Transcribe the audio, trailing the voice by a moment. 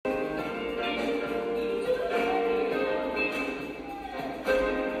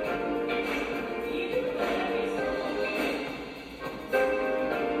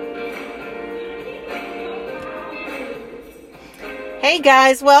Hey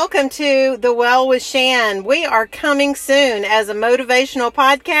guys, welcome to The Well with Shan. We are coming soon as a motivational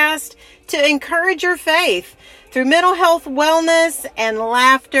podcast to encourage your faith through mental health, wellness, and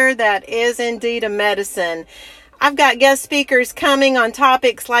laughter that is indeed a medicine. I've got guest speakers coming on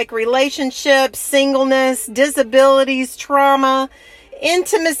topics like relationships, singleness, disabilities, trauma,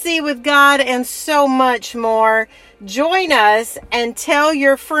 intimacy with God, and so much more. Join us and tell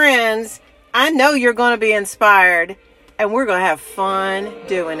your friends. I know you're going to be inspired. And we're going to have fun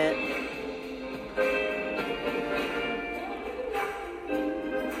doing it.